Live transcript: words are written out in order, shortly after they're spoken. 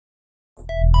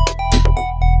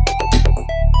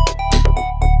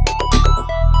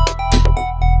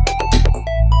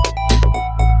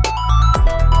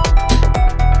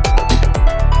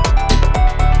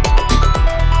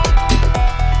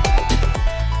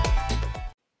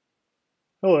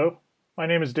Hello, my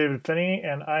name is David Finney,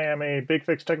 and I am a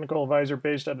BigFix technical advisor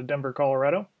based out of Denver,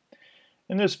 Colorado.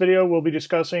 In this video, we'll be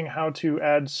discussing how to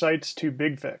add sites to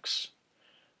BigFix.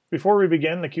 Before we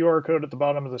begin, the QR code at the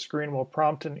bottom of the screen will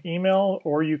prompt an email,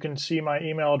 or you can see my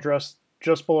email address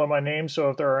just below my name, so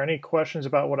if there are any questions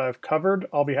about what I've covered,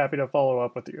 I'll be happy to follow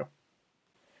up with you.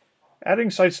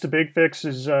 Adding sites to BigFix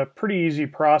is a pretty easy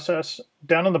process.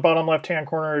 Down in the bottom left-hand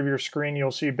corner of your screen, you'll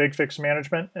see BigFix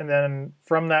Management, and then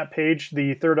from that page,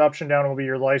 the third option down will be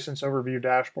your License Overview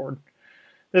dashboard.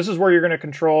 This is where you're going to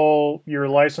control your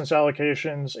license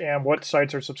allocations and what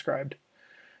sites are subscribed.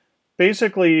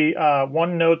 Basically,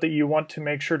 one note that you want to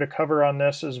make sure to cover on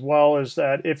this as well is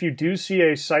that if you do see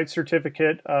a site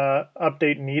certificate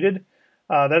update needed,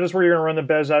 that is where you're going to run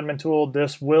the BES admin tool.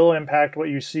 This will impact what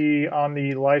you see on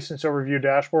the license overview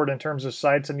dashboard in terms of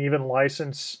sites and even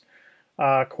license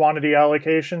quantity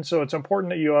allocation. So it's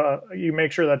important that you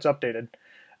make sure that's updated.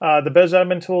 The BES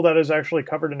admin tool, that is actually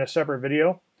covered in a separate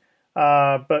video.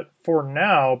 But for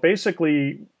now,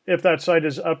 basically, if that site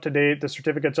is up to date, the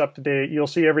certificate's up to date, you'll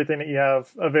see everything that you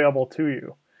have available to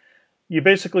you. You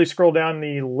basically scroll down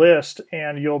the list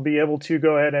and you'll be able to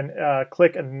go ahead and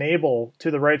click Enable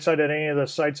to the right side at any of the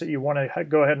sites that you want to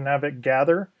go ahead and have it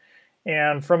gather.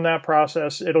 And from that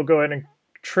process, it'll go ahead and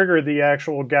trigger the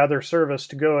actual gather service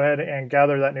to go ahead and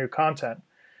gather that new content.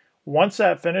 Once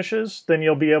that finishes, then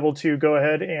you'll be able to go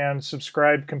ahead and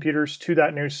subscribe computers to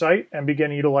that new site and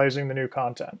begin utilizing the new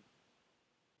content.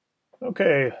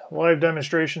 Okay, live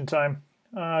demonstration time.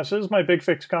 So this is my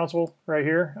BigFix console right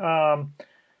here.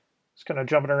 Just kind of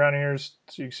jumping around here so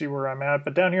you can see where I'm at.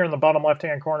 But down here in the bottom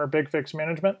left-hand corner, BigFix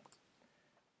Management,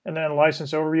 and then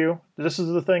License Overview. This is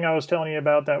the thing I was telling you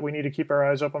about that we need to keep our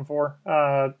eyes open for.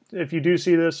 If you do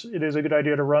see this, it is a good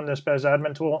idea to run this BES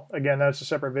admin tool. Again, that's a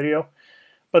separate video.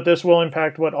 But this will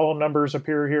impact what all numbers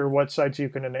appear here, what sites you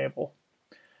can enable.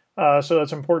 So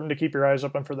it's important to keep your eyes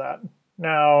open for that.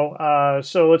 Now,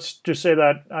 so let's just say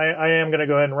that I am going to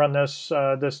go ahead and run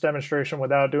this demonstration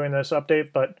without doing this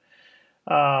update, but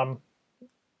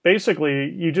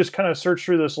basically, you just kind of search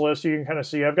through this list. You can kind of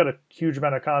see I've got a huge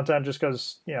amount of content just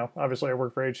because, obviously I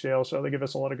work for HCL, so they give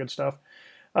us a lot of good stuff.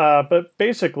 But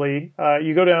basically,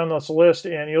 you go down this list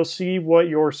and you'll see what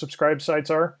your subscribed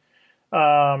sites are.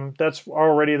 That's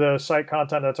already the site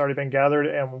content that's already been gathered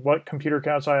and what computer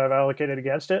counts I have allocated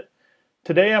against it.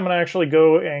 Today, I'm going to actually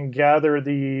go and gather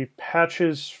the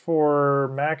patches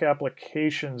for Mac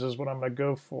applications is what I'm going to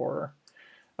go for.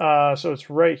 So it's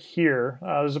right here.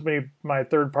 This will be my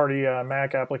third-party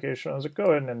Mac application. I was like, go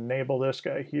ahead and enable this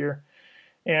guy here.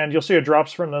 And you'll see it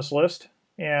drops from this list.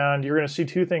 And you're going to see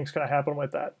two things kind of happen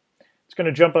with that. It's going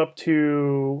to jump up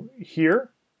to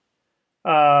here.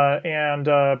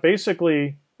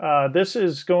 Basically, this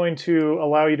is going to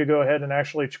allow you to go ahead and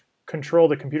actually control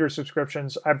the computer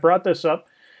subscriptions. I brought this up.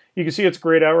 You can see it's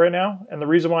grayed out right now. And the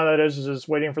reason why that is it's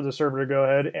waiting for the server to go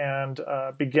ahead and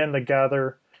begin the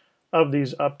gather of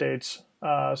these updates.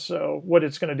 So what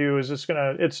it's going to do is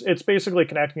it's basically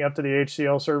connecting up to the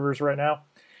HCL servers right now,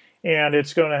 and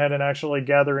it's going ahead and actually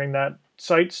gathering that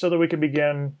site so that we can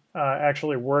begin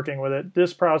actually working with it.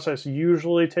 This process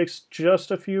usually takes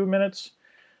just a few minutes.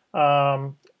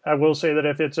 I will say that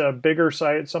if it's a bigger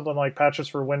site, something like patches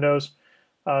for Windows,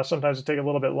 sometimes it takes a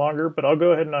little bit longer, but I'll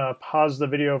go ahead and pause the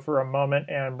video for a moment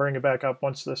and bring it back up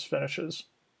once this finishes.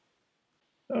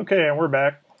 Okay, and we're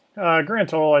back. Grand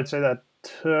total, I'd say that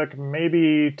took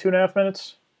maybe 2.5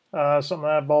 minutes, something in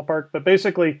that ballpark. But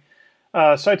basically,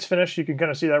 site's finished. You can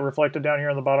kind of see that reflected down here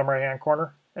in the bottom right-hand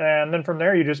corner. And then from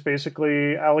there, you just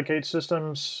basically allocate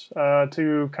systems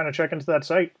to kind of check into that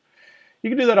site. You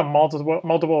can do that in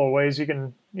multiple ways. You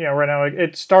can, right now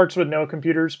it starts with no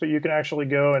computers, but you can actually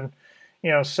go and,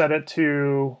 set it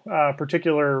to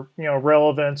particular,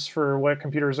 relevance for what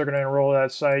computers are going to enroll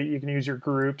that site. You can use your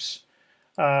groups.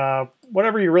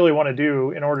 Whatever you really want to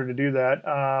do in order to do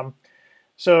that.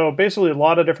 So basically a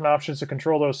lot of different options to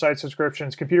control those site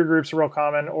subscriptions. Computer groups are real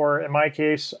common, or in my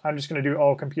case, I'm just going to do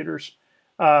all computers.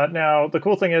 Now, the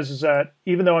cool thing is that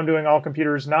even though I'm doing all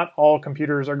computers, not all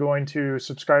computers are going to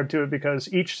subscribe to it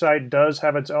because each site does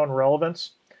have its own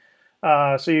relevance.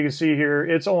 So you can see here,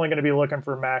 it's only going to be looking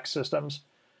for Mac systems.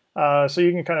 So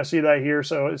you can kind of see that here.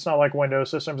 So it's not like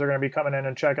Windows systems are going to be coming in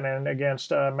and checking in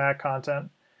against Mac content.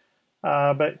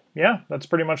 But yeah, that's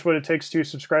pretty much what it takes to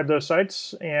subscribe those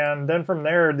sites. And then from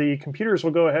there, the computers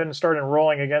will go ahead and start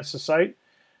enrolling against the site.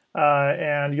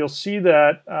 And you'll see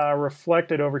that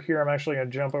reflected over here. I'm actually going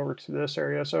to jump over to this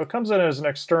area. So it comes in as an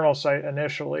external site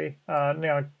initially.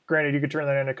 Now, granted, you could turn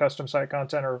that into custom site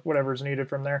content or whatever is needed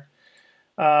from there.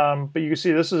 But you can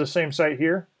see this is the same site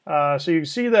here. So you can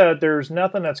see that there's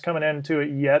nothing that's coming into it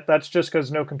yet. That's just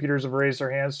because no computers have raised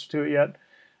their hands to it yet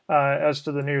as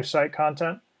to the new site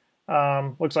content.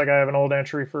 Looks like I have an old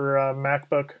entry for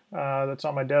MacBook that's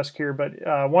on my desk here. But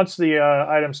once the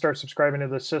items start subscribing to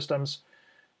the systems,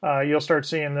 you'll start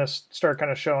seeing this start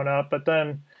kind of showing up. But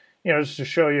then, just to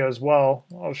show you as well,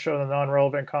 I'll show the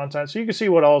non-relevant content. So you can see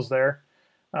what all's there.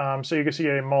 So you can see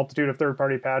a multitude of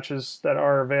third-party patches that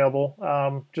are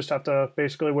available. Just have to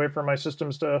basically wait for my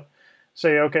systems to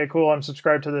say, okay, cool, I'm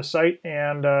subscribed to this site,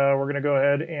 and we're going to go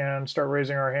ahead and start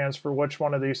raising our hands for which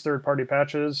one of these third-party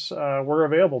patches we're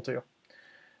available to.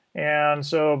 And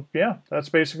so, yeah, that's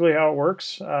basically how it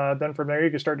works. Then from there,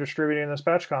 you can start distributing this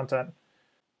patch content.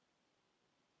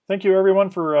 Thank you, everyone,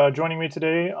 for joining me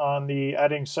today on the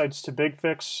Adding Sites to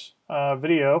BigFix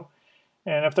video.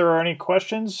 And if there are any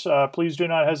questions, please do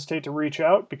not hesitate to reach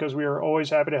out because we are always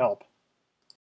happy to help.